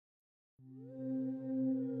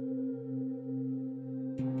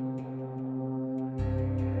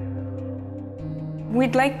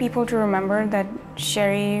We'd like people to remember that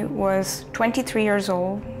Sheri was 23 years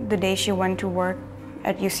old the day she went to work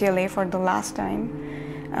at UCLA for the last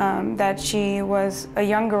time, that she was a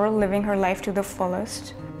young girl living her life to the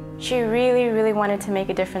fullest. She really, really wanted to make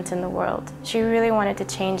a difference in the world. She really wanted to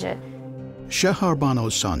change it. Sheri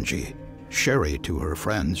Sangji, Sheri to her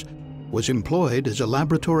friends, was employed as a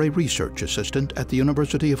laboratory research assistant at the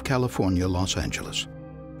University of California, Los Angeles.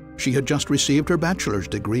 She had just received her bachelor's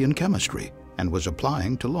degree in chemistry and was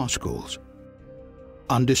applying to law schools.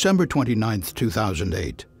 On December 29,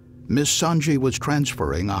 2008, Ms. Sangji was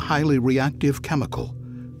transferring a highly reactive chemical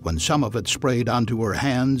when some of it sprayed onto her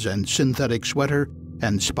hands and synthetic sweater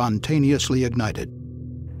and spontaneously ignited.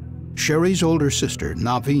 Sheri's older sister,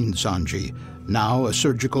 Naveen Sangji, now a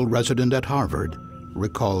surgical resident at Harvard,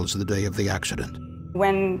 recalls the day of the accident.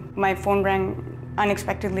 When my phone rang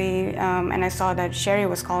unexpectedly and I saw that Sheri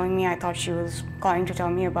was calling me, I thought she was calling to tell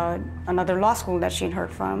me about another law school that she'd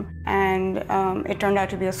heard from. And it turned out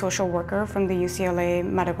to be a social worker from the UCLA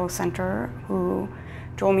Medical Center who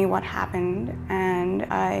told me what happened, and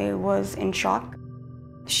I was in shock.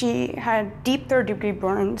 She had deep third-degree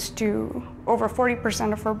burns to over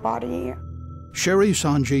 40% of her body. Sheri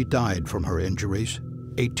Sangji died from her injuries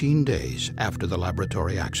 18 days after the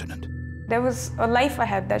laboratory accident. There was a life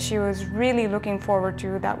ahead that she was really looking forward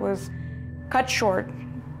to that was cut short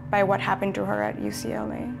by what happened to her at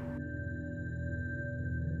UCLA.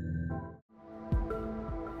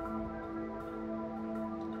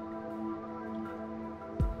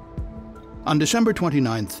 On December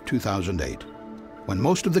 29, 2008, when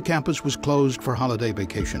most of the campus was closed for holiday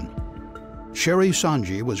vacation, Sheri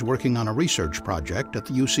Sangji was working on a research project at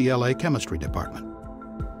the UCLA chemistry department.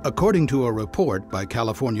 According to a report by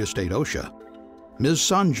California State OSHA, Ms.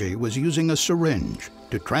 Sangji was using a syringe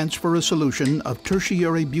to transfer a solution of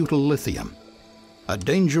tertiary butyl lithium, a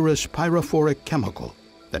dangerous pyrophoric chemical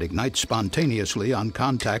that ignites spontaneously on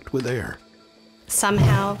contact with air.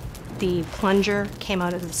 Somehow, the plunger came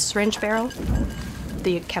out of the syringe barrel.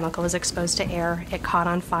 The chemical was exposed to air. It caught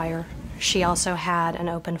on fire. She also had an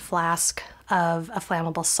open flask of a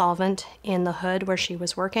flammable solvent in the hood where she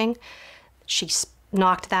was working. She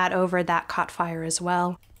knocked that over. That caught fire as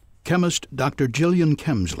well. Chemist Dr. Gillian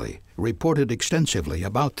Kemsley reported extensively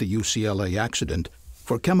about the UCLA accident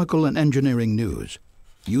for Chemical and Engineering News,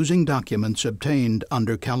 using documents obtained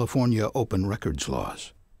under California open records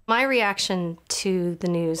laws. My reaction to the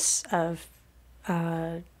news of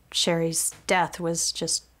Sheri's death was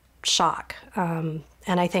just shock. And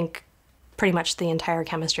I think pretty much the entire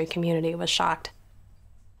chemistry community was shocked.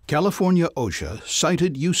 California OSHA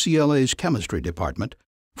cited UCLA's chemistry department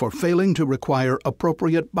for failing to require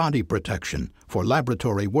appropriate body protection for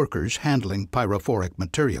laboratory workers handling pyrophoric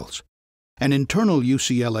materials. An internal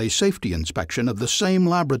UCLA safety inspection of the same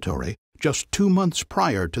laboratory just 2 months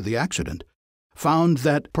prior to the accident found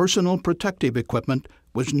that personal protective equipment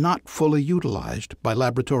was not fully utilized by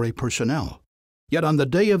laboratory personnel. Yet on the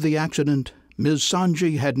day of the accident, Ms.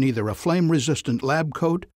 Sangji had neither a flame-resistant lab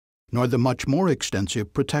coat nor the much more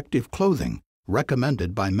extensive protective clothing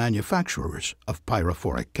recommended by manufacturers of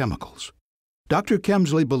pyrophoric chemicals. Dr.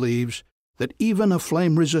 Kemsley believes that even a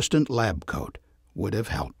flame-resistant lab coat would have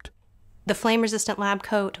helped. The flame-resistant lab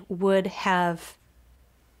coat would have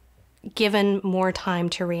given more time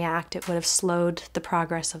to react. It would have slowed the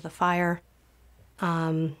progress of the fire,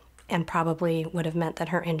 and probably would have meant that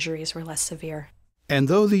her injuries were less severe. And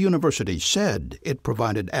though the university said it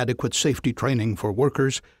provided adequate safety training for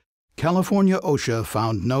workers, California OSHA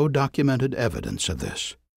found no documented evidence of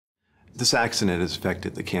this. This accident has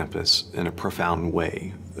affected the campus in a profound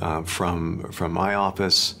way, from my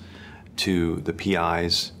office to the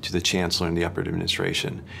PIs, to the chancellor and the upper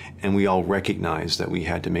administration. And we all recognized that we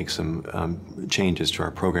had to make some changes to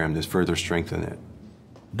our program to further strengthen it.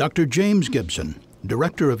 Dr. James Gibson,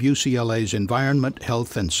 director of UCLA's Environment,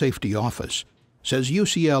 Health, and Safety Office, says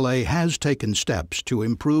UCLA has taken steps to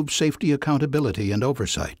improve safety accountability and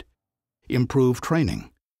oversight, improve training,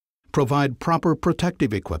 provide proper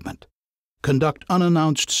protective equipment, conduct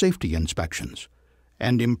unannounced safety inspections,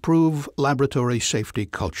 and improve laboratory safety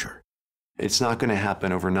culture. It's not going to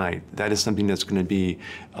happen overnight. That is something that's going to be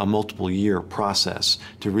a multiple-year process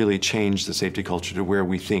to really change the safety culture to where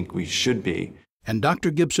we think we should be. And Dr.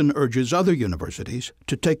 Gibson urges other universities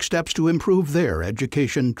to take steps to improve their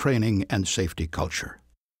education, training, and safety culture.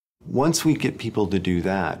 Once we get people to do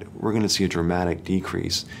that, we're going to see a dramatic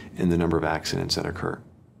decrease in the number of accidents that occur.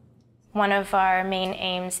 One of our main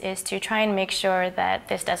aims is to try and make sure that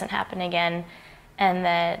this doesn't happen again and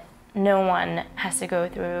that no one has to go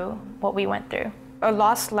through what we went through. A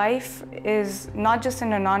lost life is not just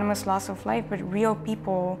an anonymous loss of life, but real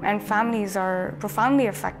people and families are profoundly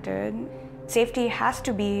affected. Safety has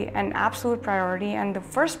to be an absolute priority and the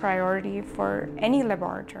first priority for any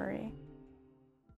laboratory.